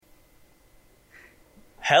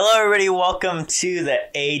Hello, everybody. Welcome to the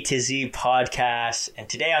A to Z podcast. And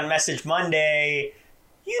today on Message Monday,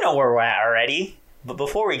 you know where we're at already. But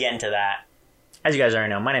before we get into that, as you guys already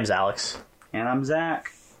know, my name's Alex. And I'm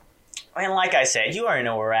Zach. And like I said, you already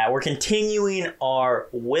know where we're at. We're continuing our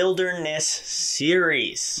wilderness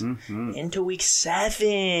series into week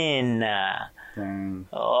 7. Dang.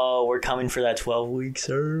 Oh, we're coming for that 12-week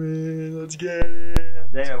sermon. Let's get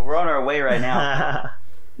it. There, we're on our way right now.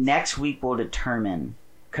 Next week will determine,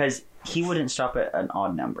 because he wouldn't stop at an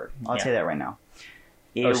odd number. I'll say that right now.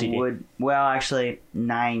 It OCD. would, well, actually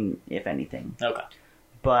 9 if anything. Okay.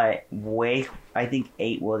 But I think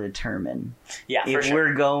 8 will determine. Yeah, for if sure.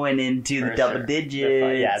 we're going into the double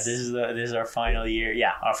digits. Yeah, this is our final year.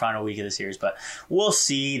 Yeah, our final week of the series. But we'll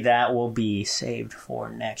see. That will be saved for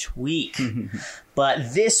next week.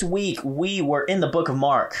 But this week we were in the book of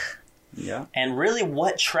Mark. Yeah. And really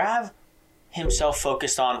what Trav himself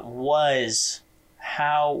focused on was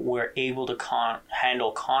how we're able to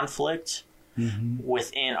handle conflict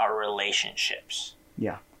within our relationships.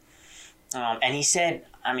 Yeah. And he said,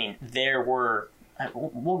 I mean,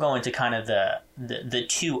 we'll go into kind of the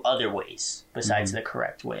two other ways besides the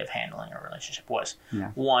correct way of handling a relationship was.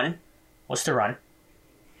 Yeah. One was to run.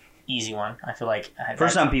 Easy one. I feel like For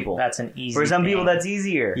some people. that's an easy For some thing. people, that's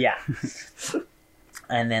easier. Yeah.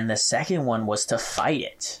 And then the second one was to fight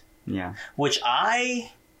it. Yeah. Which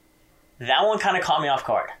that one kind of caught me off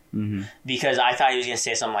guard. Because I thought he was going to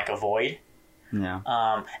say something like avoid. Yeah.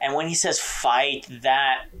 And when he says fight,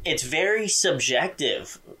 that it's very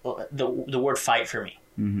subjective, the word fight for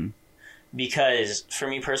me. Because for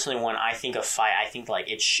me personally, when I think of fight, I think like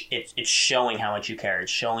it's showing how much you care.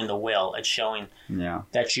 It's showing the will. It's showing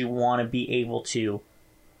that you want to be able to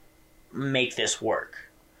make this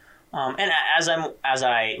work. And as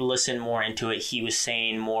I listened more into it, he was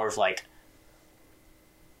saying more of like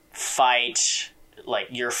fight, like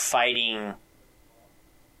you're fighting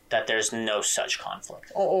that there's no such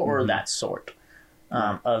conflict or that sort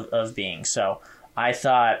of being. So I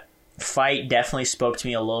thought fight definitely spoke to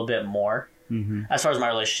me a little bit more as far as my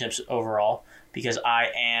relationships overall, because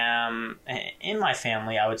I am in my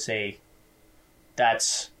family. I would say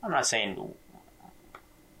I'm not saying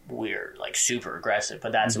we're like super aggressive,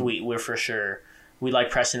 but that's we're for sure, we like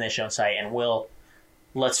pressing the issue on site, and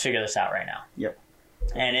let's figure this out right now. Yep.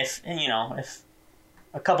 And if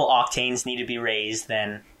a couple octanes need to be raised,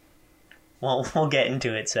 then we'll get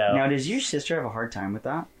into it. So Now, does your sister have a hard time with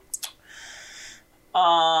that?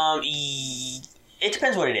 It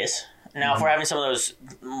depends what it is. Now, if we're having some of those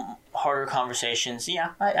harder conversations,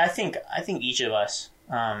 yeah, I think each of us,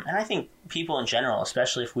 and I think people in general,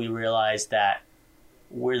 especially if we realize that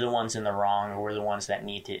we're the ones in the wrong, or we're the ones that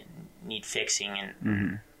need fixing,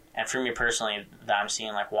 and for me personally, that I'm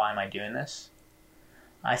seeing like, why am I doing this?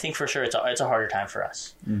 I think for sure it's a harder time for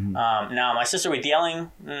us. Now, my sister with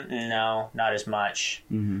yelling, no, not as much.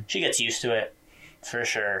 She gets used to it, for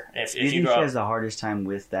sure. If Do you think she has the hardest time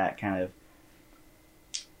with that kind of,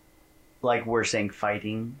 like we're saying,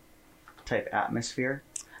 fighting type atmosphere?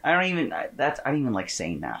 I don't even like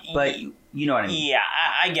saying that, but you know what I mean. Yeah,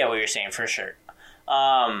 I get what you're saying, for sure.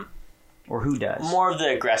 Or who does? More of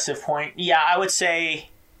the aggressive point. Yeah, I would say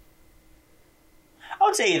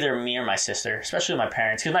either me or my sister, especially my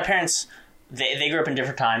parents. Because my parents, they grew up in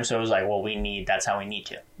different times, so it was like, well, that's how we need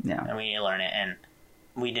to. Yeah. And we need to learn it. And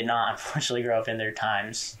we did not, unfortunately, grow up in their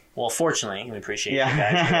times. Well, fortunately, we appreciate you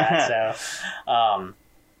guys for that. So,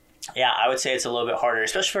 yeah, I would say it's a little bit harder,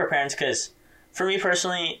 especially for our parents, because for me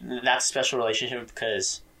personally, that's a special relationship,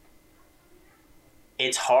 because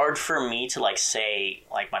it's hard for me to like say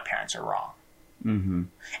like my parents are wrong.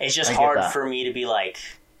 It's just hard for me to be like,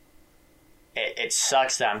 it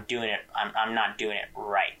sucks that I'm doing it. I'm not doing it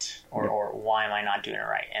right, or why am I not doing it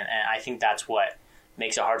right? And I think that's what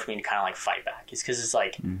makes it hard for me to kind of like fight back. It's because it's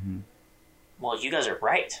like, well, you guys are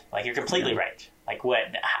right. Like you're completely right. Like what?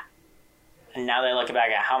 And now that I look back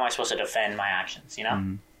at, how am I supposed to defend my actions? You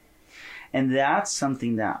know. And that's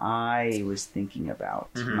something that I was thinking about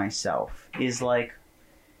myself. Is like,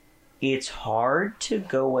 it's hard to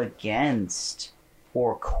go against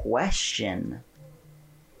or question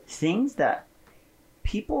things that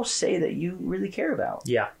people say that you really care about.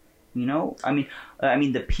 Yeah. You know? I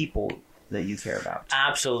mean the people that you care about.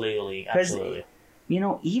 Absolutely. You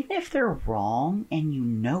know, even if they're wrong and you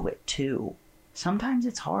know it too, sometimes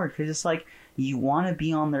it's hard because it's like you want to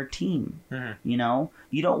be on their team. You know?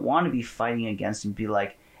 You don't want to be fighting against them, be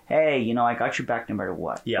like, hey, you know, I got your back no matter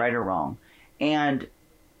what, right or wrong. And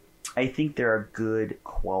I think there are good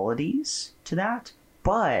qualities to that,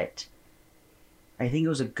 but I think it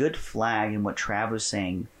was a good flag in what Trav was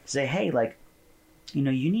saying. Say, hey, like, you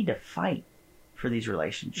know, you need to fight for these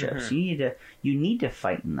relationships. Mm-hmm. You need to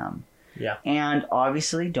fight in them. Yeah. And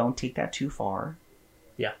obviously, don't take that too far.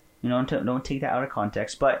 Yeah. You know, don't take that out of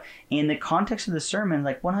context. But in the context of the sermon,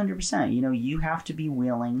 like 100%, you know, you have to be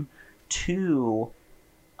willing to,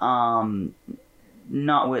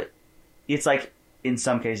 not with, it's like in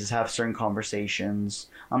some cases have certain conversations.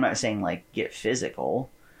 I'm not saying like get physical,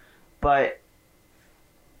 but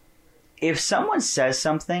if someone says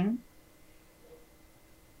something,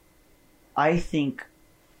 I think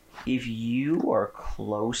if you are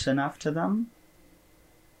close enough to them,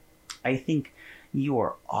 I think you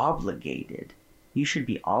are obligated. You should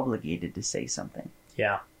be obligated to say something.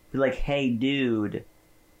 Yeah. Be like, hey, dude,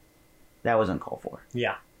 that was uncalled for.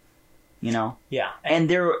 Yeah. You know? Yeah.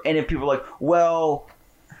 And if people are like, well,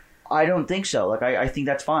 I don't think so. Like, I think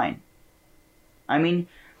that's fine. I mean,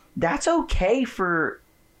 that's okay for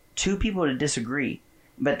two people to disagree.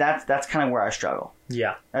 But that's kind of where I struggle.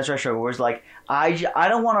 Yeah. That's where I struggle. Where it's like, I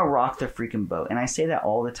don't want to rock the freaking boat. And I say that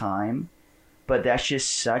all the time. But that's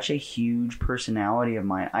just such a huge personality of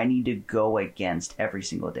mine. I need to go against every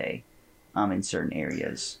single day in certain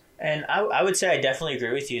areas. And I would say I definitely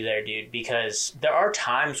agree with you there, dude, because there are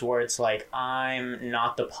times where it's like I'm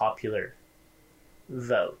not the popular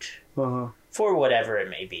vote for whatever it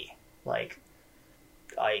may be. Like,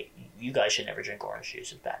 you guys should never drink orange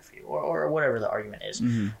juice, it's bad for you, or whatever the argument is.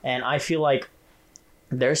 Mm-hmm. And I feel like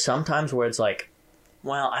there's some times where it's like,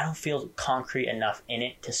 well, I don't feel concrete enough in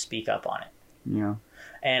it to speak up on it. Yeah.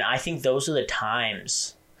 And I think those are the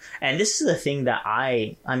times. And this is the thing that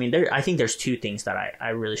I think there's two things that I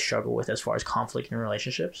really struggle with as far as conflict in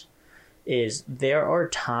relationships. Is there are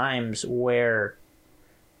times where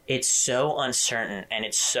it's so uncertain and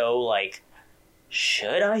it's so like,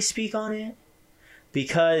 should I speak on it?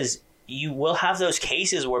 Because you will have those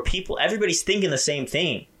cases where everybody's thinking the same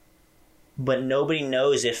thing, but nobody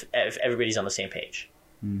knows if everybody's on the same page.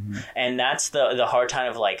 Mm-hmm. And that's the hard time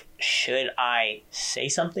of like, should I say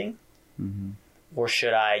something? Mm-hmm. Or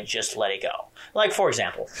should I just let it go? Like, for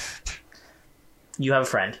example, you have a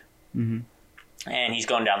friend, mm-hmm. and he's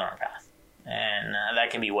going down the wrong path. And that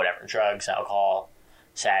can be whatever, drugs, alcohol,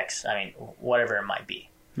 sex, I mean, whatever it might be.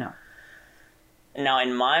 No. Now,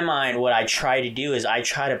 in my mind, what I try to do is I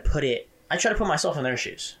try to put myself in their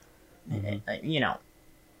shoes. Mm-hmm. You know,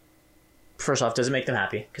 first off, does it make them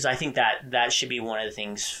happy? Because I think that should be one of the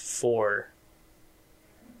things for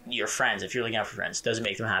your friends. If you're looking out for friends, does it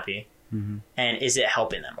make them happy? Mm-hmm. And is it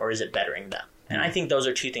helping them or is it bettering them? Mm-hmm. And I think those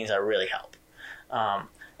are two things that really help.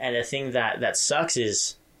 And the thing that sucks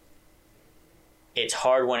is it's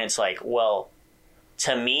hard when it's like, well,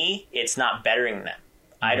 to me, it's not bettering them.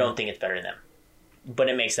 Mm-hmm. I don't think it's bettering them, but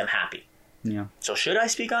it makes them happy. Yeah. So should I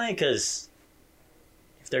speak on it? Because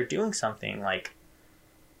if they're doing something like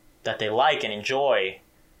that they like and enjoy,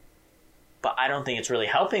 but I don't think it's really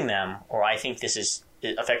helping them, or I think this is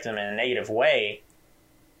affecting them in a negative way,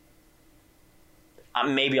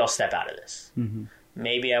 maybe I'll step out of this. Mm-hmm.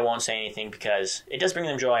 Maybe I won't say anything because it does bring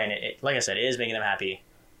them joy, and it, like I said, it is making them happy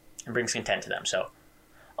and brings content to them. So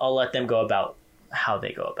I'll let them go about how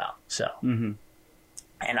they go about. So, mm-hmm.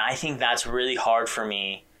 And I think that's really hard for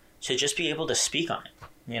me to just be able to speak on it,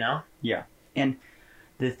 you know? Yeah. And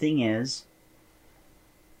the thing is,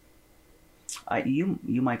 you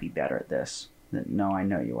might be better at this. No, I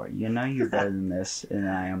know you are. You know you're better than this than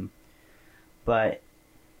I am. But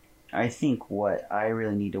I think what I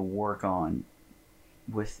really need to work on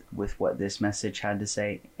with what this message had to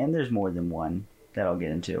say, and there's more than one that I'll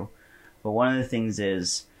get into, but one of the things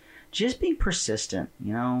is just be persistent,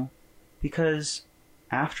 you know? Because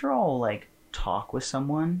after I'll like talk with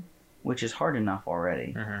someone, which is hard enough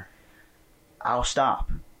already, mm-hmm. I'll stop.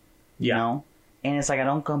 You know? And it's like I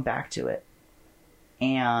don't come back to it.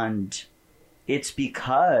 And it's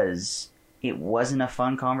because it wasn't a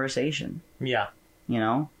fun conversation. Yeah. You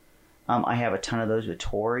know? I have a ton of those with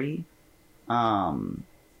Tori. Probably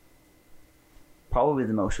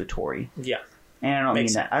the most with Tori. Yeah. And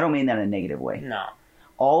I don't mean that in a negative way. No.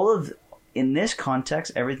 In this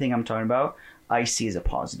context, everything I'm talking about, I see as a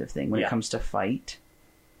positive thing when it comes to fight.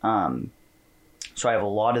 So I have a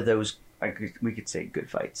lot of those, we could say good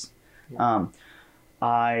fights. Yeah.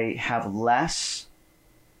 I have less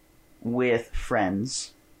with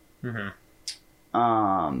friends. Mm-hmm.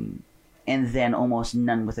 And then almost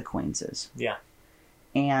none with acquaintances. Yeah.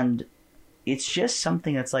 And it's just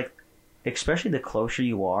something that's like, especially the closer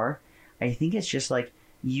you are, I think it's just like,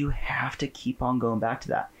 you have to keep on going back to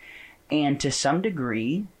that. And to some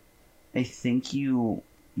degree, I think you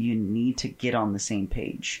need to get on the same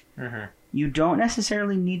page. Mm-hmm. You don't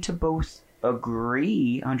necessarily need to both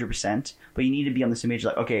agree 100%, but you need to be on the same page.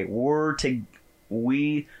 Like, okay,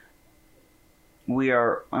 we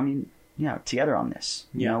are, together on this.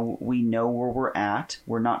 You know, we know where we're at.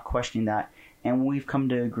 We're not questioning that. And we've come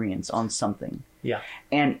to agreement on something. Yeah.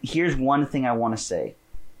 And here's one thing I want to say.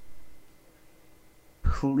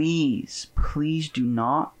 Please do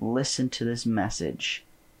not listen to this message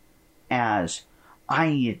as I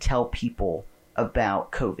need to tell people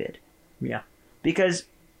about COVID. Yeah. Because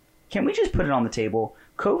can we just put it on the table?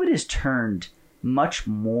 COVID has turned much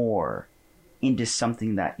more into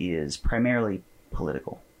something that is primarily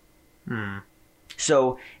political.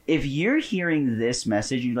 So if you're hearing this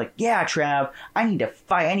message, you're like, yeah, Trav, I need to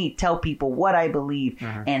fight. I need to tell people what I believe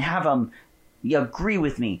and have them agree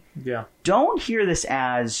with me. Yeah. Don't hear this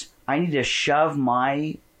as I need to shove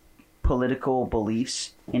my political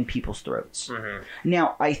beliefs in people's throats.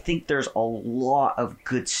 Now, I think there's a lot of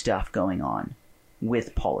good stuff going on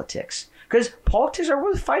with politics. Because politics are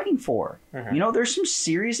worth fighting for. You know, there's some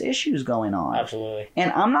serious issues going on. Absolutely. And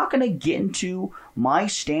I'm not going to get into my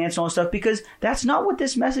stance on stuff because that's not what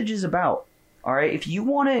this message is about. All right? If you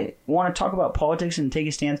want to talk about politics and take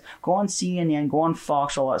a stance, go on CNN, go on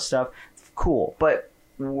Fox, all that stuff. Cool. But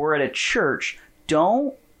we're at a church.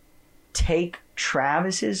 Don't take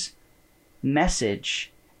Travis's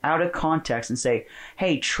message out of context and say,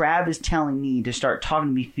 hey, Trav is telling me to start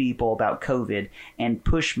talking to people about COVID and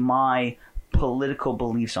push my political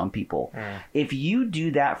beliefs on people. If you do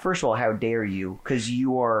that, first of all, how dare you? Because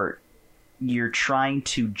you're trying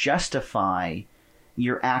to justify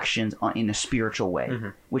your actions in a spiritual way,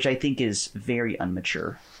 which I think is very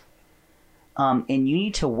immature. And you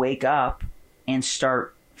need to wake up and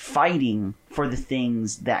start fighting for the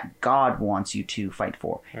things that God wants you to fight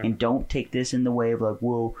for. And don't take this in the way of like,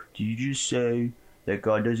 whoa, did you just say that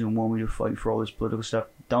God doesn't want me to fight for all this political stuff?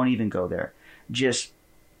 Don't even go there. Just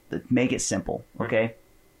make it simple, okay?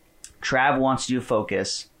 Trav wants you to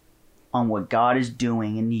focus on what God is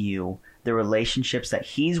doing in you, the relationships that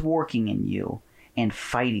he's working in you, and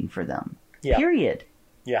fighting for them. Yeah. Period.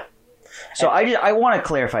 Yeah. So I want to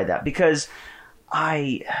clarify that because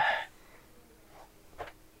I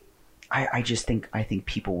think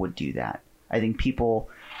people would do that. I think people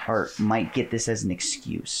might get this as an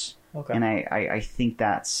excuse. Okay. And I think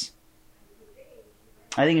that's.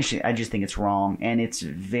 I just think it's wrong, and it's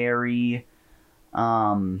very,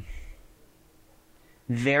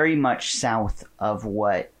 very much south of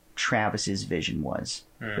what Travis's vision was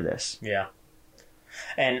for this. Yeah,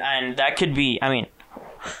 and that could be. I mean,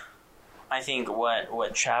 I think what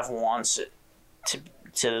Trav wants to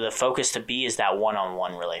the focus to be is that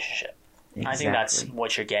one-on-one relationship. Exactly. I think that's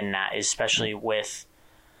what you're getting at, especially with,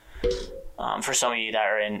 for some of you that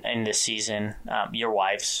are in this season, your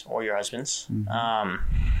wives or your husbands,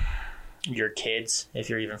 your kids, if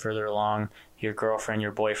you're even further along, your girlfriend,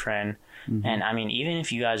 your boyfriend. And I mean, even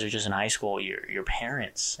if you guys are just in high school, your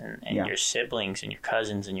parents and your siblings and your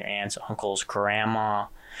cousins and your aunts, uncles, grandma,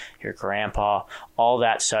 your grandpa, all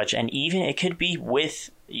that such. And even it could be with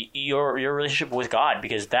your relationship with God,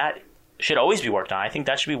 because that should always be worked on. I think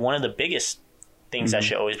that should be one of the biggest things that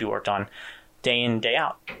should always be worked on day in, day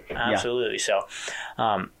out. Absolutely. So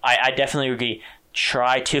I definitely agree.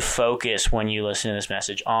 Try to focus when you listen to this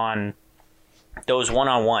message on those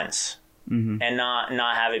one-on-ones and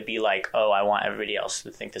not have it be like, oh, I want everybody else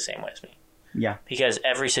to think the same way as me. Yeah. Because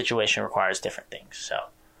every situation requires different things. So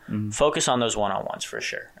focus on those one-on-ones for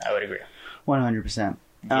sure. I would agree. 100%.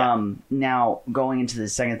 Yeah. Now, going into the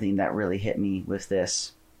second thing that really hit me with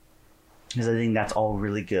this, because I think that's all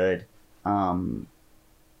really good.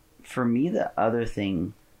 For me, the other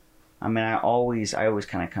thing, I mean, I always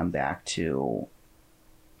kind of come back to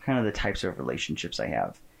kind of the types of relationships I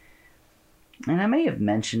have. And I may have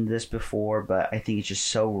mentioned this before, but I think it's just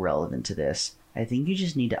so relevant to this. I think you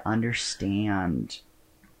just need to understand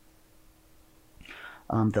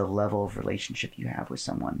the level of relationship you have with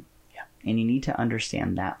someone. Yeah. And you need to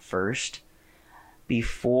understand that first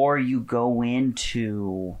before you go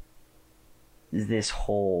into this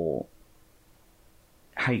whole,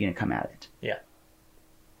 how are you going to come at it? Yeah.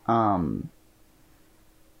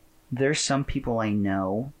 There's some people I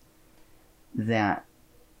know that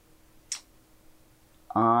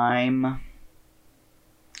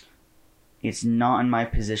it's not in my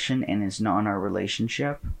position and it's not in our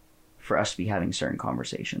relationship for us to be having certain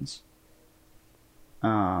conversations.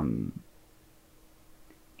 And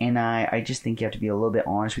I just think you have to be a little bit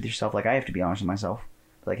honest with yourself. Like, I have to be honest with myself.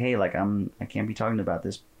 Like, hey, like I can't be talking about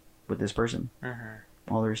this with this person.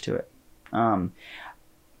 All there is to it.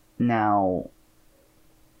 Now,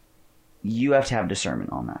 you have to have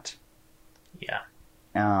discernment on that. Yeah.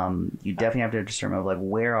 You definitely have to have discernment of like,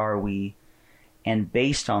 where are we, and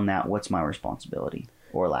based on that, what's my responsibility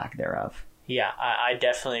or lack thereof. Yeah, I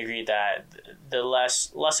definitely agree that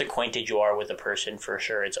less acquainted you are with a person, for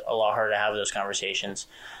sure, it's a lot harder to have those conversations.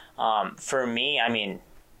 For me, I mean,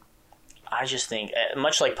 I just think,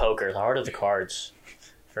 much like poker, the heart of the cards,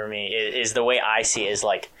 for me, is the way I see it, is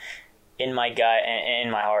like in my gut and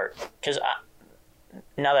in my heart. Because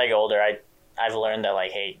now that I get older, I've learned that,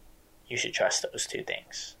 like, hey, you should trust those two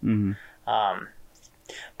things. Mm-hmm.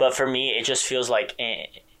 But for me, it just feels like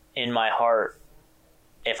in my heart,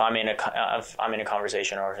 if I'm in a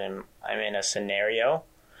conversation or if I'm in a scenario,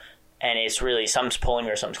 and it's really something's pulling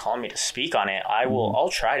me or something's calling me to speak on it, I'll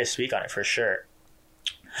try to speak on it for sure.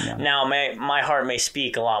 Yeah. Now, my heart may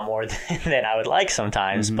speak a lot more than I would like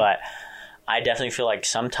sometimes, mm-hmm. but I definitely feel like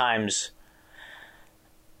sometimes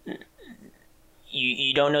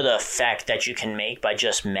you don't know the effect that you can make by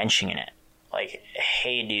just mentioning it. Like,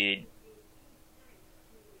 hey, dude,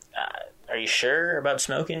 are you sure about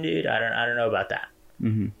smoking, dude? I don't know about that.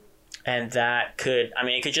 Mm-hmm. And that could, I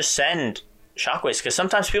mean, it could just send shockwaves, because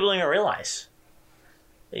sometimes people don't even realize.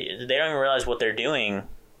 They don't even realize what they're doing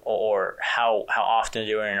or how often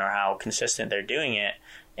they're doing it or how consistent they're doing it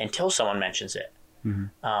until someone mentions it.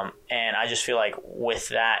 Mm-hmm. And I just feel like with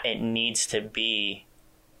that, it needs to be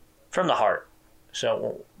from the heart.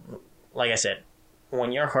 So, like I said,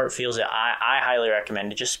 when your heart feels it, I highly recommend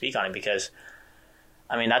to just speak on it, because,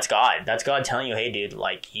 I mean, that's God. That's God telling you, hey, dude,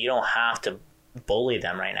 like, you don't have to bully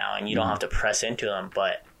them right now and you don't have to press into them,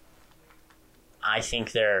 but I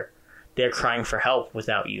think they're crying for help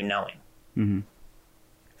without you knowing. Mm-hmm.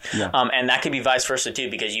 Yeah. And that could be vice versa too,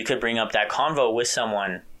 because you could bring up that convo with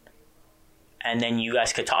someone and then you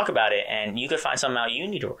guys could talk about it and you could find something out you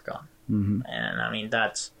need to work on. Mm-hmm. And I mean,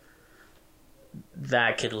 that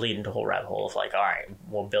could lead into a whole rabbit hole of like, all right,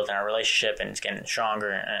 we're building our relationship and it's getting stronger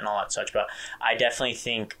and all that such. But I definitely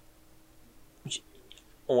think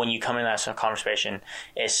when you come in that conversation,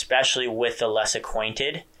 especially with the less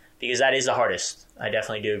acquainted, because that is the hardest. I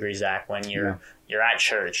definitely do agree, Zach, when you're at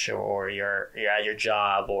church or you're at your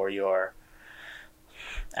job or you're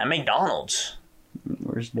at McDonald's.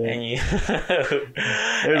 Where's that? And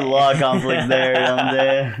there's a lot of conflict there, don't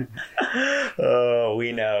there? Oh,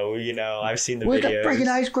 we know. I've seen the videos. With the freaking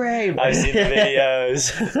ice cream. I've seen the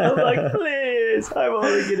videos. I'm like, please, I'm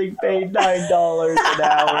only getting paid $9 an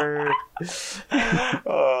hour.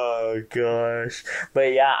 Oh gosh.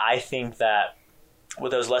 But yeah, I think that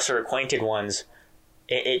with those lesser acquainted ones,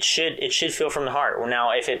 it should feel from the heart. Well,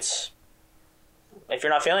 now if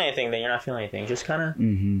you're not feeling anything, then you're not feeling anything. Just kind of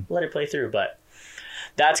let it play through. But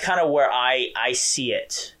that's kind of where I see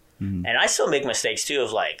it. Mm-hmm. And I still make mistakes too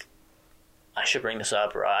of like, I should bring this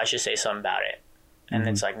up or I should say something about it. And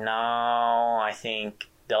it's like, no, I think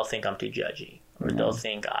they'll think I'm too judgy, or they'll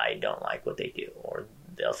think I don't like what they do, or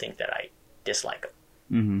they'll think that I dislike them.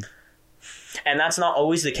 Mm-hmm. And that's not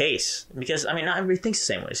always the case, because, I mean, not everybody thinks the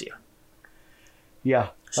same way as you. Yeah,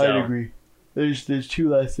 so, I agree. There's two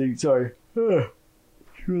last things. Sorry. Two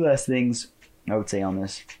last things I would say on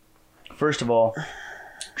this. First of all,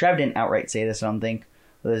 Trav didn't outright say this, I don't think.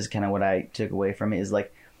 But this is kind of what I took away from it, is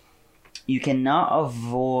like, you cannot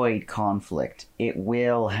avoid conflict. It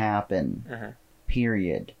will happen. Mm-hmm.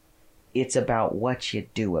 Period. It's about what you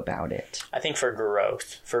do about it. I think for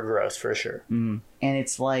growth, for sure. And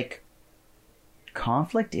it's like,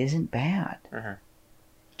 conflict isn't bad. Mm-hmm.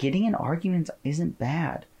 Getting in arguments isn't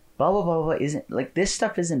bad. Blah, blah, blah, blah isn't, like, this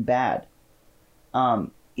stuff isn't bad.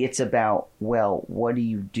 It's about, well, what do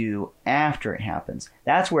you do after it happens?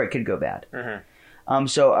 That's where it could go bad. Mm-hmm.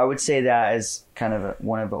 So I would say that as kind of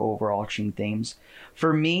one of the overarching themes.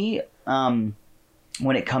 For me, when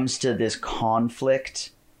it comes to this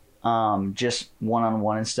conflict, just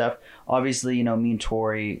one-on-one and stuff, obviously, me and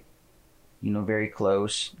Tori, very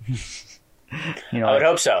close. I would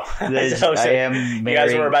hope so. I am married. You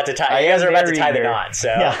guys were about to tie the knot,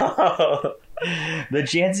 so. Yeah. The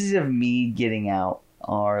chances of me getting out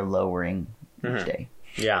are lowering each day.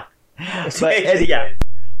 Yeah. But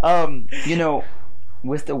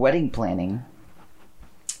with the wedding planning,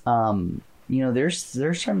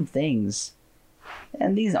 there's some things,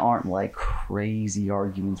 and these aren't like crazy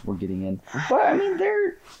arguments we're getting in, but I mean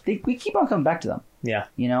we keep on coming back to them. Yeah.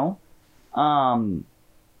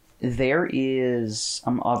 There is,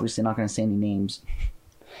 I'm obviously not going to say any names,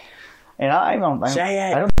 and I don't think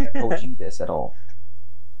I told you this at all,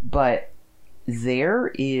 but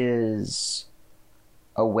there is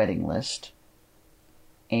a wedding list,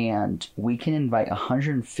 and we can invite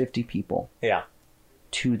 150 people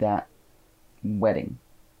to that wedding.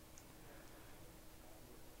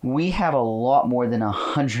 We have a lot more than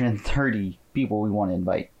 130 people we want to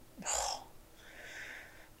invite.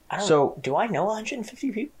 Do I know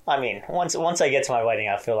 150 people? I mean, once I get to my wedding,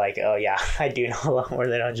 I feel like, oh yeah, I do know a lot more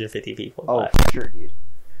than 150 people. Oh, for sure, dude.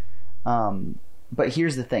 But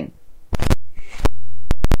here's the thing.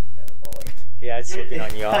 Yeah, it's slipping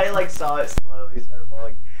on you. I saw it slowly start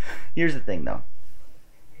falling. Here's the thing, though.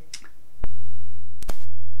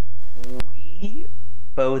 We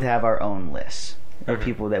both have our own lists of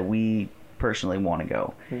people that we personally want to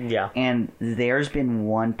go. Yeah. And there's been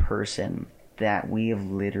one person that we have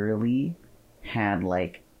literally had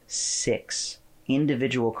 6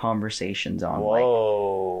 individual conversations on.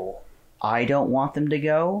 Whoa. I don't want them to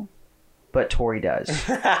go, but Tori does.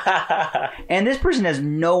 And this person has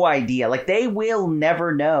no idea. They will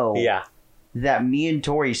never know that me and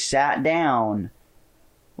Tori sat down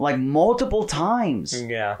multiple times.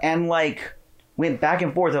 Yeah. And went back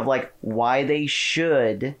and forth of why they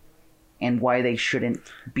should and why they shouldn't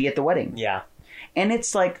be at the wedding. Yeah. And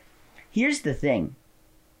it's here's the thing.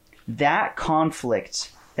 That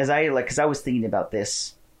conflict, because I was thinking about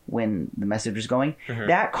this when the message was going,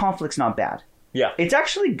 that conflict's not bad. Yeah. It's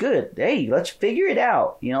actually good. Hey, let's figure it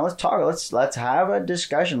out. Let's talk. Let's have a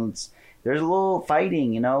discussion. There's a little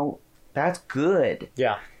fighting, That's good.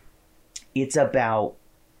 Yeah. It's about,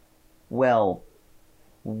 well,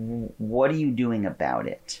 what are you doing about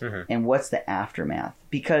it? And what's the aftermath?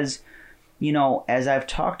 Because, as I've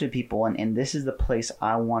talked to people, and this is the place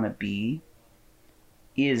I want to be,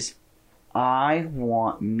 is I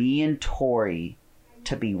want me and Tori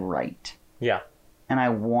to be right. Yeah. And I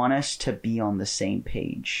want us to be on the same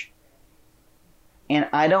page. And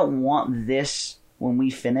I don't want this, when we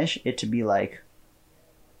finish, it to be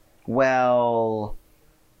well,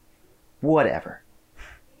 whatever.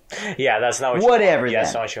 Yeah, that's not what whatever you want. Yeah,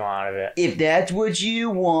 that's not what you want out of it. If that's what you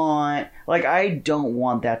want, I don't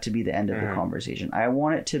want that to be the end of the conversation. I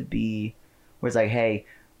want it to be where it's hey,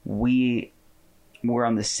 we're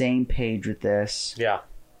on the same page with this. Yeah.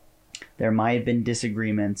 There might have been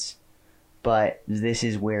disagreements, but this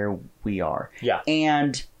is where we are. Yeah.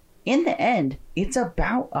 And in the end, it's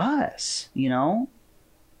about us,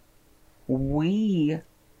 We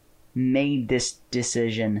made this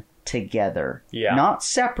decision together. Yeah. Not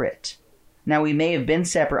separate. Now, we may have been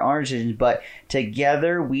separate on our decisions, but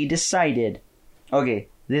together we decided, okay,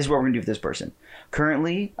 this is what we're going to do with this person.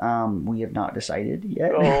 Currently, we have not decided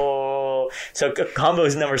yet. Oh, so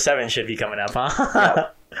combos number 7 should be coming up, huh?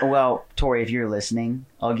 Yeah. Well, Tori, if you're listening,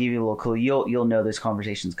 I'll give you a little clue. You'll know this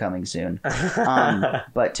conversation's coming soon.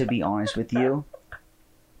 But to be honest with you,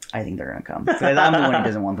 I think they're going to come. Because I'm the one who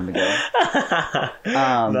doesn't want them to go.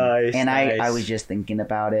 Nice. And I was just thinking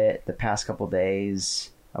about it the past couple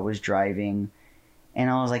days. I was driving. And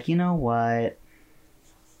I was like, you know what?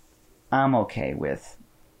 I'm okay with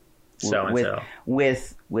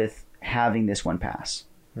having this one pass.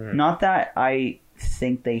 Not that I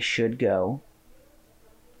think they should go.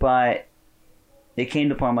 But it came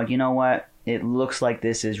to a point I'm like, you know what? It looks like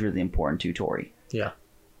this is really important to Tori. Yeah.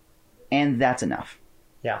 And that's enough.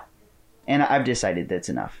 Yeah. And I've decided that's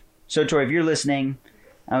enough. So Tori, if you're listening,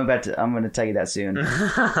 I'm going to tell you that soon.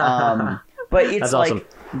 But it's that's awesome.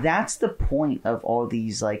 That's the point of all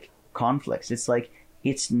these conflicts. It's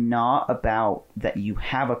it's not about that you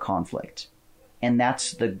have a conflict and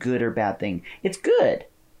that's the good or bad thing. It's good.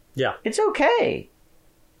 Yeah. It's okay.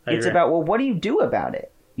 It's about, well, what do you do about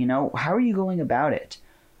it? How are you going about it?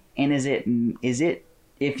 And is it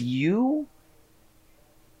if you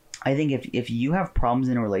have problems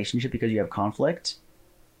in a relationship because you have conflict,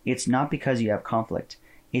 it's not because you have conflict.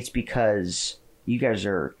 It's because you guys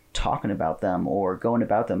are talking about them or going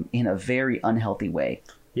about them in a very unhealthy way.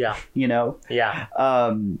 Yeah. Yeah.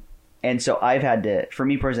 And so for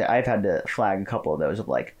me personally, I've had to flag a couple of those of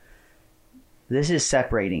this is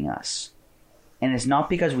separating us. And it's not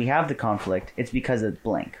because we have the conflict, it's because of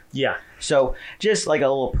blank. Yeah. So just a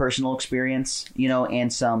little personal experience,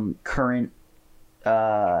 and some current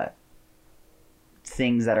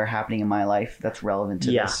things that are happening in my life that's relevant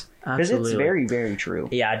to this. Because it's very, very true.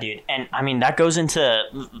 Yeah, dude. And I mean, that goes into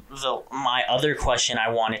my other question I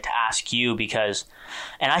wanted to ask you because,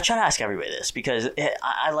 and I try to ask everybody this because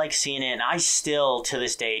I like seeing it and I still to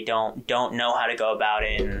this day don't know how to go about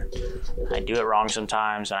it and I do it wrong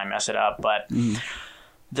sometimes and I mess it up. But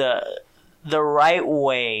the right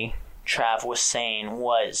way Trav was saying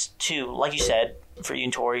was to, like you said, for you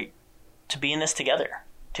and Tori, to be in this together,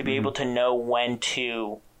 to be able to know when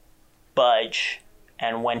to budge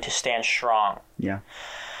and when to stand strong. Yeah.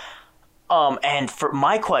 And for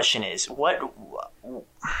my question is,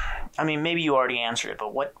 maybe you already answered it,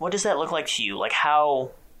 but what does that look like to you? How,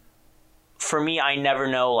 for me, I never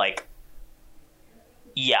know,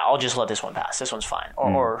 yeah, I'll just let this one pass. This one's fine.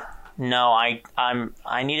 Or no,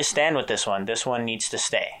 I need to stand with this one. This one needs to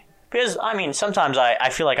stay. Because, I mean, sometimes I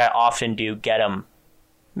feel like I often do get them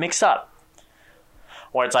mixed up.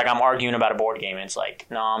 Where it's like I'm arguing about a board game and it's like,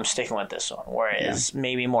 no, I'm sticking with this one. Whereas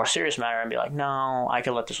maybe a more serious matter and be like, no, I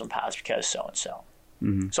could let this one pass because so-and-so.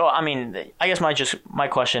 Mm-hmm. So, I mean, I guess my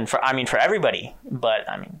question for everybody, but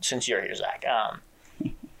I mean, since you're here, Zach,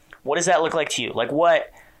 what does that look like to you? Like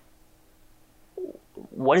what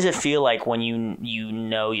does it feel like when you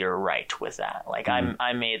know you're right with that? Like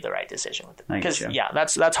I made the right decision with it. Because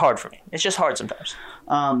that's hard for me. It's just hard sometimes.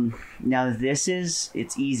 Now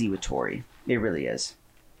it's easy with Tori. It really is.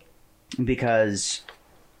 Because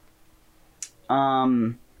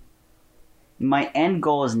my end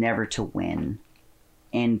goal is never to win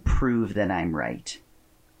and prove that I'm right.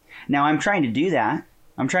 Now I'm trying to do that.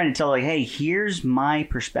 I'm trying to tell like, hey, here's my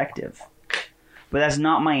perspective. But that's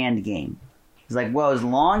not my end game. It's like, well, as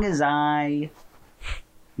long as I,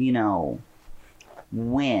 win,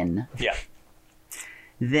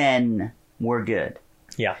 then we're good.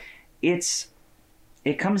 Yeah.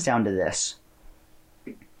 It comes down to this.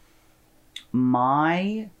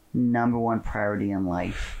 My number one priority in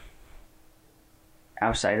life,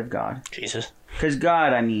 outside of God, Jesus, because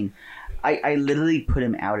God, I mean, I literally put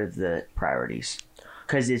him out of the priorities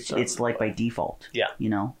because it's like by default. Yeah.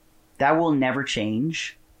 That will never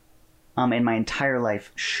change. And my entire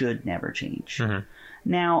life should never change. Mm-hmm.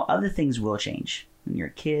 Now, other things will change. When you're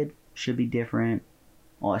a kid, should be different,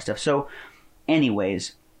 all that stuff. So,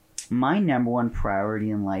 anyways, my number one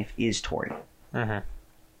priority in life is Tori. Mm-hmm.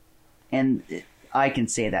 And I can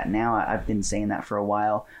say that now. I've been saying that for a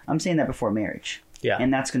while. I'm saying that before marriage. Yeah.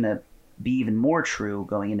 And that's going to be even more true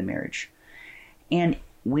going into marriage. And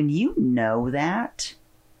when you know that,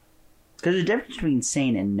 because there's a difference between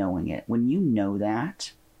saying and knowing it. When you know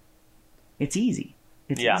that, it's easy.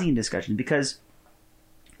 It's easy in discussion because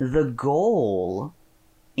the goal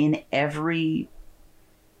in every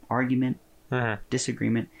argument,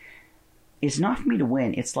 disagreement, is not for me to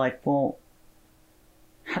win. It's like, well,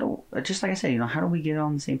 just like I said, how do we get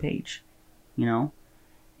on the same page?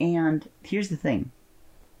 And here's the thing.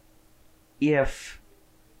 If,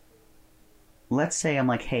 let's say I'm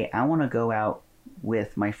like, hey, I want to go out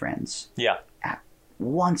with my friends. Yeah.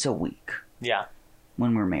 Once a week. Yeah.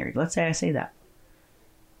 When we're married. Let's say I say that.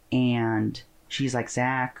 And she's like,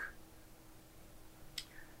 Zach,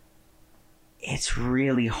 it's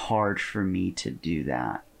really hard for me to do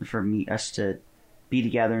that. Us to be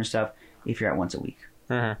together and stuff if you're out once a week.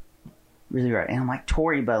 Mm-hmm. Really hard. And I'm like,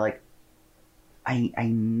 Tori, but like, I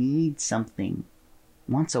need something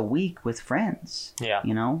once a week with friends. Yeah.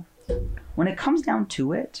 When it comes down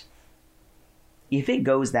to it, if it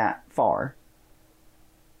goes that far,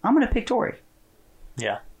 I'm going to pick Tori.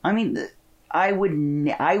 Yeah. I mean, I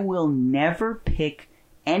will never pick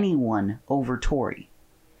anyone over Tori.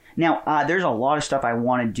 Now, there's a lot of stuff I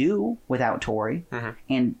want to do without Tori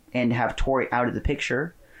and have Tori out of the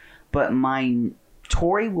picture, but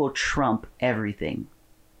Tori will trump everything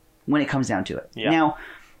when it comes down to it. Yeah. Now,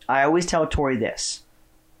 I always tell Tori this.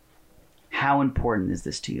 How important is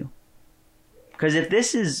this to you? Because if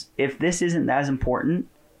this isn't as important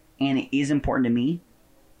and it is important to me,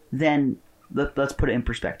 then let's put it in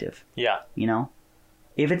perspective. Yeah.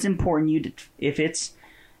 If it's important if it's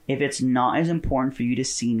not as important for you to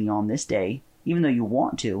see me on this day, even though you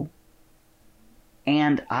want to,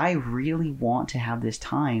 and I really want to have this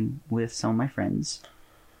time with some of my friends,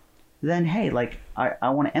 then hey, like I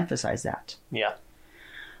want to emphasize that. Yeah.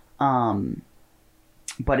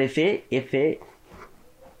 But if it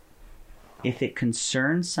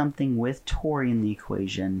concerns something with Tori in the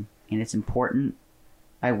equation and it's important,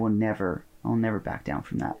 I'll never back down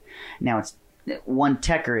from that. Now, it's one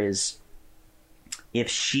techer is if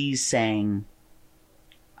she's saying,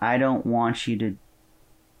 I don't want you to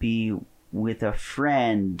be with a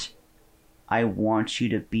friend, I want you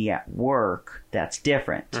to be at work, that's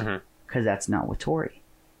different. Because that's not with Tori.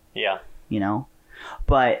 Yeah.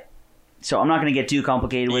 But, so I'm not going to get too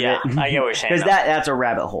complicated with it. I get what you're saying. Because that's a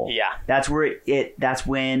rabbit hole. Yeah. That's where that's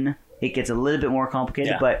when it gets a little bit more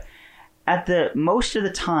complicated. Yeah. But most of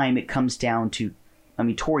the time, it comes down to,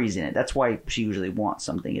 Tori's in it. That's why she usually wants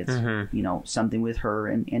something. It's, something with her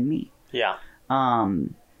and me. Yeah.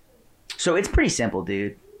 So it's pretty simple,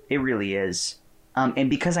 dude. It really is. And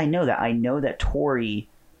because I know that Tori,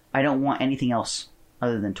 I don't want anything else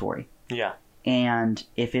other than Tori. Yeah. And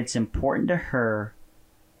if it's important to her,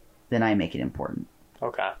 then I make it important.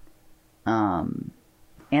 Okay. And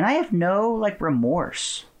I have no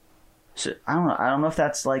remorse. So I don't know if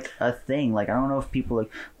that's a thing. I don't know if people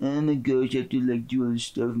oh my gosh, I have to do all this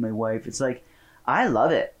stuff with my wife. It's I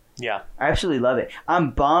love it. Yeah. I absolutely love it.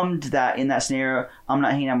 I'm bummed that in that scenario, I'm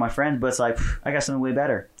not hanging out with my friends, but it's like, I got something way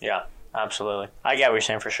better. Yeah, absolutely. I get what you're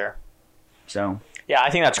saying for sure. So. Yeah,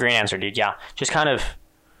 I think that's a great answer, dude. Yeah. Just kind of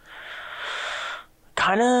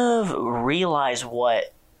realize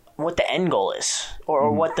what the end goal is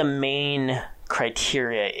or what the main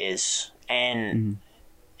criteria is. And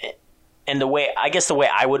the way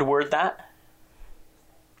I would word that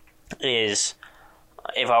is,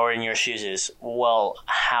 if I were in your shoes, is, well,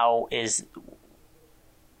 how is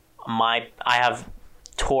I have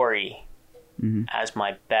Tori as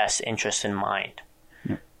my best interest in mind.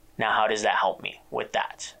 Yep. Now, how does that help me with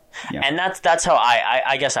that? Yeah. And that's how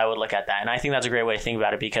I guess I would look at that. And I think that's a great way to think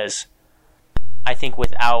about it, because I think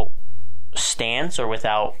without stance or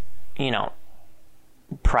without,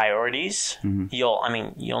 priorities,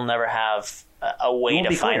 you'll never have a way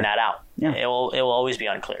to find that out. Yeah. It will always be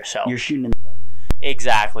unclear. So you're shooting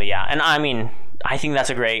exactly, yeah. And I think that's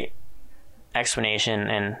a great explanation,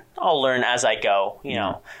 and I'll learn as I go.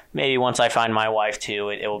 Maybe once I find my wife too,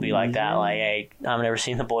 it will be like that. Like, hey, I'm never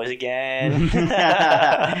seeing the boys again.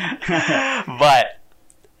 But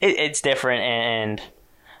it's different, and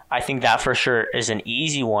I think that for sure is an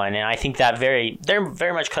easy one. And I think that very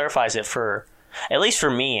much clarifies it for, at least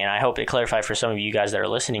for me, and I hope it clarifies for some of you guys that are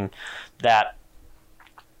listening, that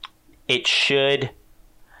it should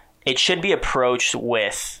be approached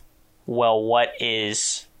with, well, what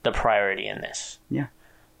is the priority in this? Yeah.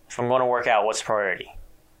 If I'm going to work out, what's the priority?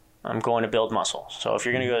 I'm going to build muscle. So if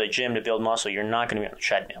you're going to go to the gym to build muscle, you're not going to be on the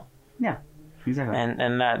treadmill. Yeah, exactly.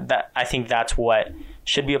 And that I think that's what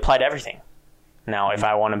should be applied to everything. Now, if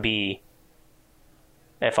I want my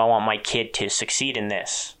kid to succeed in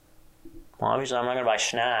this, well, obviously I'm not going to buy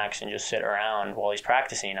snacks and just sit around while he's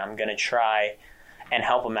practicing. I'm going to try and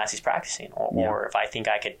help him as he's practicing. Or if I think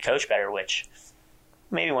I could coach better, which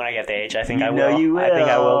maybe when I get the age, I think I will. You will. I think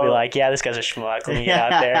I will be like, yeah, this guy's a schmuck. Let me get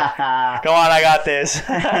out there. Go on, I got this.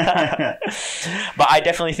 But I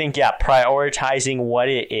definitely think, prioritizing what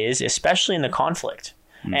it is, especially in the conflict.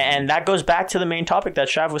 Mm-hmm. And that goes back to the main topic that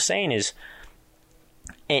Shav was saying is,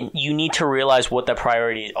 and you need to realize what the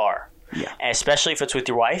priorities are. Yeah. And especially if it's with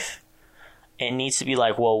your wife, it needs to be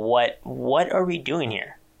like, well, what are we doing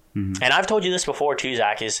here? Mm-hmm. And I've told you this before too,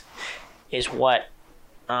 Zach, is what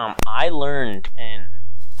I learned, and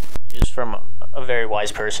is from a very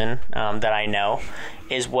wise person that I know,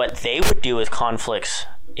 is what they would do with conflicts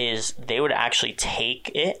is they would actually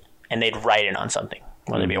take it and they'd write it on something,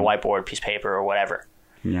 whether it be a whiteboard, piece of paper, or whatever.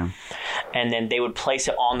 Yeah. And then they would place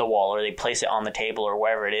it on the wall, or they place it on the table, or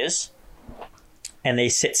wherever it is, and they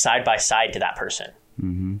sit side by side to that person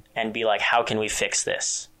and be like, how can we fix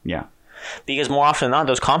this? Yeah. Because more often than not,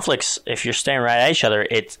 those conflicts, if you're staring right at each other,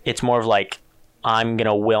 it's more of like, I'm going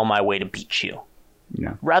to will my way to beat you.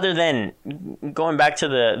 Yeah. Rather than going back to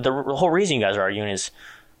the whole reason you guys are arguing is,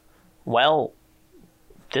 well,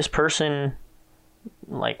 this person,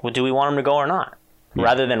 like, well, do we want him to go or not? Yeah.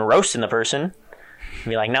 Rather than roasting the person,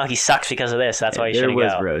 be like, no, he sucks because of this. That's why he should go. There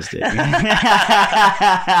was roasted. I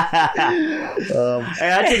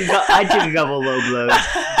took a couple low blows.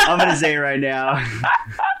 I'm going to say it right now.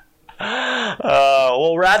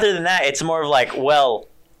 Well, rather than that, it's more of like, well,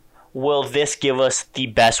 will this give us the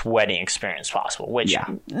best wedding experience possible? Which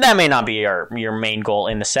that may not be your main goal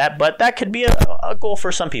in the set, but that could be a goal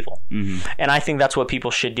for some people. Mm-hmm. And I think that's what people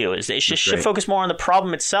should do. Is they should focus more on the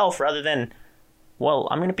problem itself rather than, well,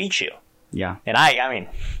 I'm going to beat you. Yeah. And I mean,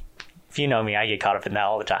 if you know me, I get caught up in that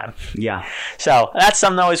all the time. Yeah. So that's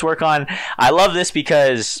something to always work on. I love this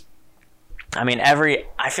because, I mean, I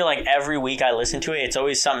feel like every week I listen to it, it's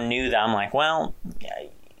always something new that I'm like, well,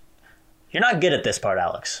 you're not good at this part,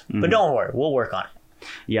 Alex, but don't worry, we'll work on it.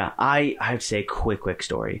 Yeah, I would say quick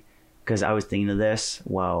story, because I was thinking of this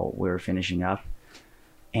while we were finishing up,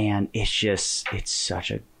 and it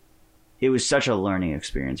was such a learning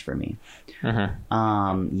experience for me.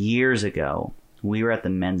 Mm-hmm. Years ago, we were at the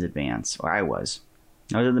men's advance, or I was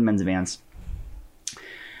at the men's advance,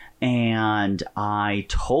 and I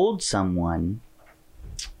told someone,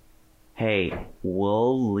 hey,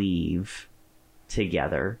 we'll leave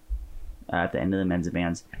together at the end of the men's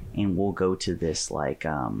advance, and we'll go to this, like,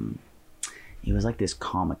 it was like this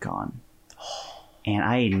Comic-Con. And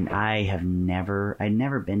I'd never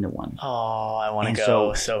been to one. Oh, I want to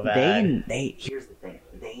go so bad. Here's the thing.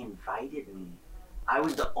 They invited me. I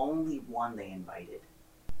was the only one they invited.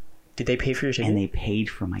 Did they pay for your ticket? And they paid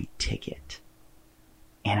for my ticket.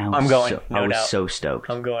 And I was so stoked.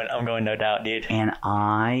 I'm going, no doubt, dude. And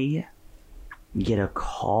I get a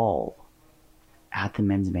call at the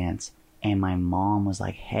men's advance, and my mom was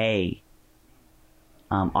like, hey,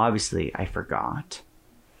 obviously I forgot.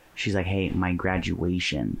 she's like, hey, my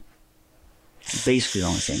graduation. Basically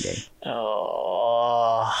on the same day.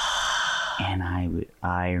 Oh. And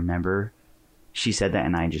I remember she said that,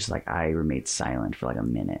 and I remained silent for like a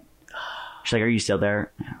minute. She's like, are you still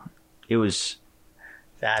there? It was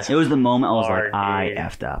the moment I was hard, like, I dude.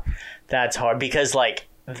 effed up. That's hard because, like,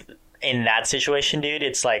 in that situation, dude,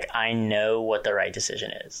 it's like, I know what the right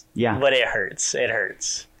decision is. Yeah. But it hurts. It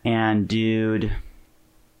hurts. And, dude,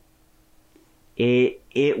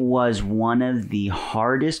 it was one of the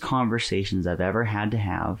hardest conversations I've ever had to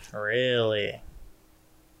have. Really?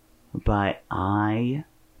 But I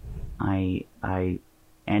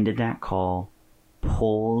ended that call,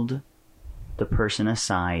 pulled the person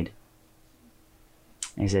aside,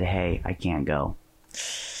 and said, hey, I can't go.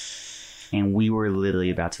 And we were literally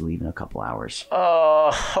about to leave in a couple hours.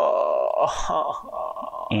 Oh,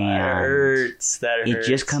 and that hurts. That hurts. It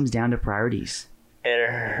just comes down to priorities. It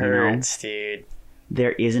hurts, dude.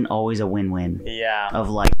 There isn't always a win-win. Yeah. Of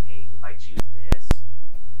like, hey, if I choose this,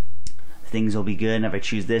 things will be good, and if I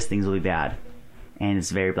choose this, things will be bad. And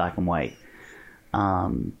it's very black and white.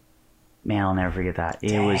 Man, I'll never forget that.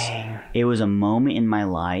 It was a moment in my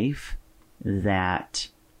life that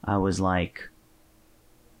I was like,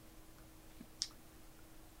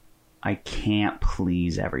 I can't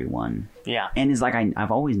please everyone. Yeah. And it's like I've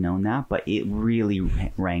always known that, but it really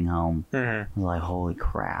rang home. Mm-hmm. I was like, holy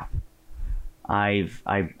crap. I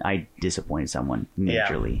disappointed someone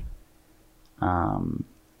majorly. Yeah.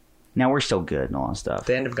 Now we're still good and all that stuff.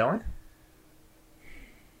 They end up going?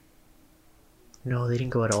 No, they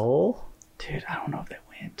didn't go at all? Dude, I don't know if they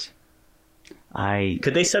went.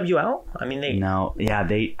 Could they sub you out? I mean, they... No. Yeah,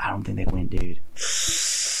 I don't think they went, dude.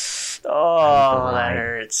 Oh, that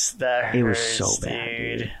hurts. That hurts. It was so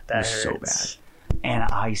bad, dude. That was hurts. so bad. And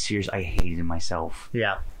I hated myself.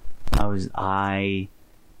 Yeah. I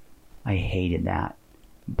hated that.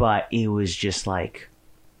 But it was just like,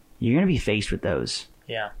 you're going to be faced with those.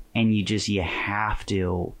 Yeah. And you have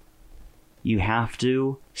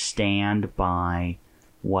to stand by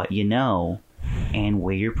what you know and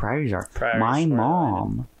where your priorities are. My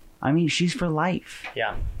mom, I mean, she's for life.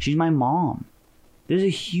 Yeah. She's my mom. There's a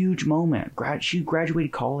huge moment. She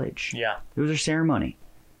graduated college. Yeah. It was her ceremony.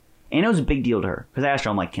 And it was a big deal to her. Because I asked her,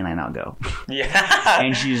 I'm like, can I not go? Yeah.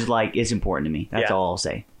 And she's like, it's important to me. That's all I'll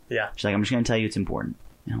say. Yeah. She's like, I'm just going to tell you it's important.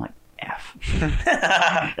 And I'm like, F.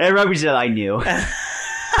 Everybody said I knew.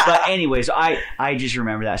 But anyways, I just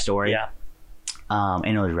remember that story. Yeah.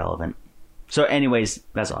 And it was relevant. So anyways,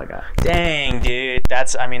 that's all I got. Dang, dude.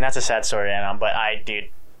 That's a sad story to end on. But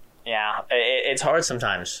yeah, it's hard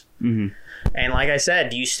sometimes. Mm-hmm. And like I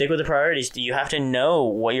said, you stick with the priorities. You have to know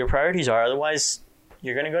what your priorities are. Otherwise,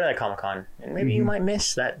 you're going to go to that Comic-Con. And maybe you might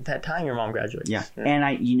miss that time your mom graduates. Yeah.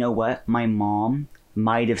 And you know what? My mom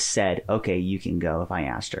might have said, okay, you can go if I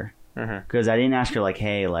asked her. Because I didn't ask her like,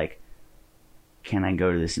 hey, like, can I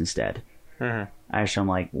go to this instead? I asked her, I'm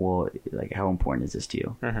like, well, like, how important is this to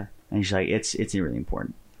you? And she's like, it's really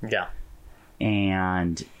important. Yeah.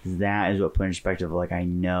 And that is what put in perspective, like, I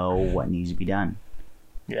know what needs to be done.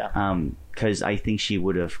 Yeah. Because I think she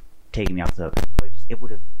would have taken me off the hook. It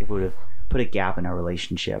would have put a gap in our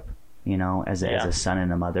relationship, you know, as a son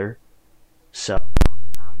and a mother. So I was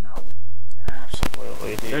like, I'm not willing to do that.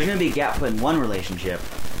 Absolutely, dude. There's gonna be a gap put in one relationship,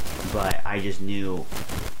 but I just knew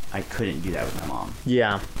I couldn't do that with my mom.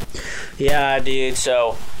 Yeah. Yeah, dude.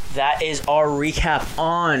 So that is our recap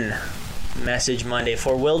on Message Monday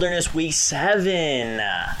for Wilderness Week 7.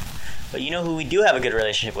 But you know who we do have a good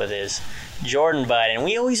relationship with is Jordan Bud, and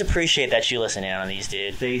we always appreciate that you listen in on these,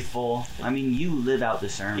 dude. Faithful. I mean, you live out the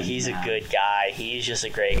sermon. He's a good guy. He's just a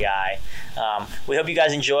great guy. We hope you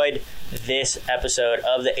guys enjoyed this episode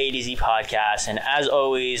of the A to Z podcast, and as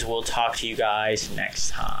always, we'll talk to you guys next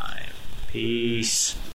time. Peace.